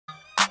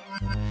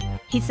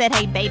He said,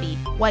 "Hey baby,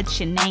 what's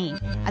your name?"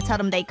 I told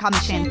him they call me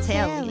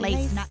Chantelly.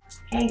 Lace.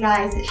 Hey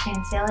guys, it's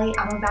Chantelly.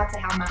 I'm about to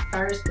have my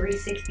first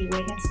 360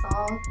 wig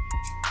installed.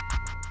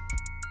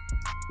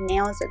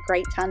 Now is a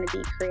great time to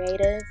be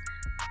creative.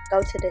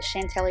 Go to the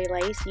Chantelly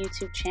Lace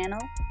YouTube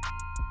channel.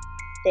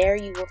 There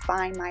you will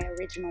find my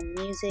original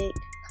music,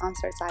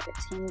 concerts I've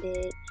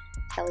attended,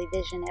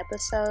 television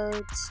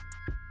episodes,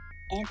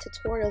 and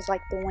tutorials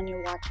like the one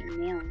you're watching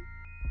now.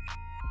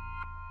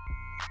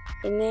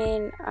 And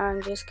then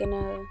I'm just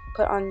gonna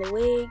put on the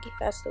wig.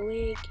 That's the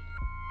wig.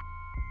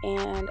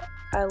 And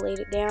I laid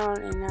it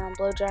down and now I'm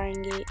blow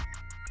drying it.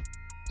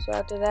 So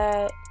after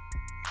that,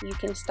 you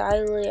can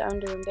style it. I'm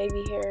doing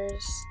baby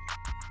hairs.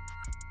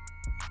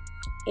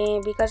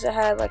 And because it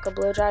had like a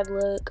blow dried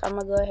look, I'm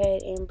gonna go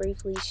ahead and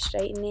briefly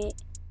straighten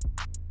it.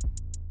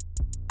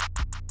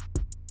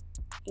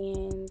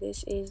 And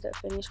this is the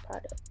finished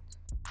product.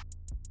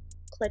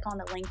 Click on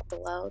the link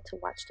below to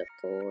watch the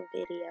full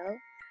video.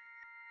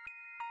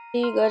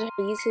 You go to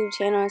her YouTube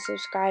channel and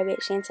subscribe at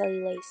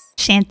Chantelly Lace.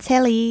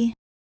 Chantelly.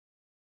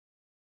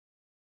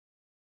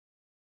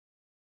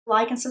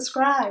 Like and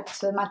subscribe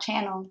to my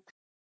channel.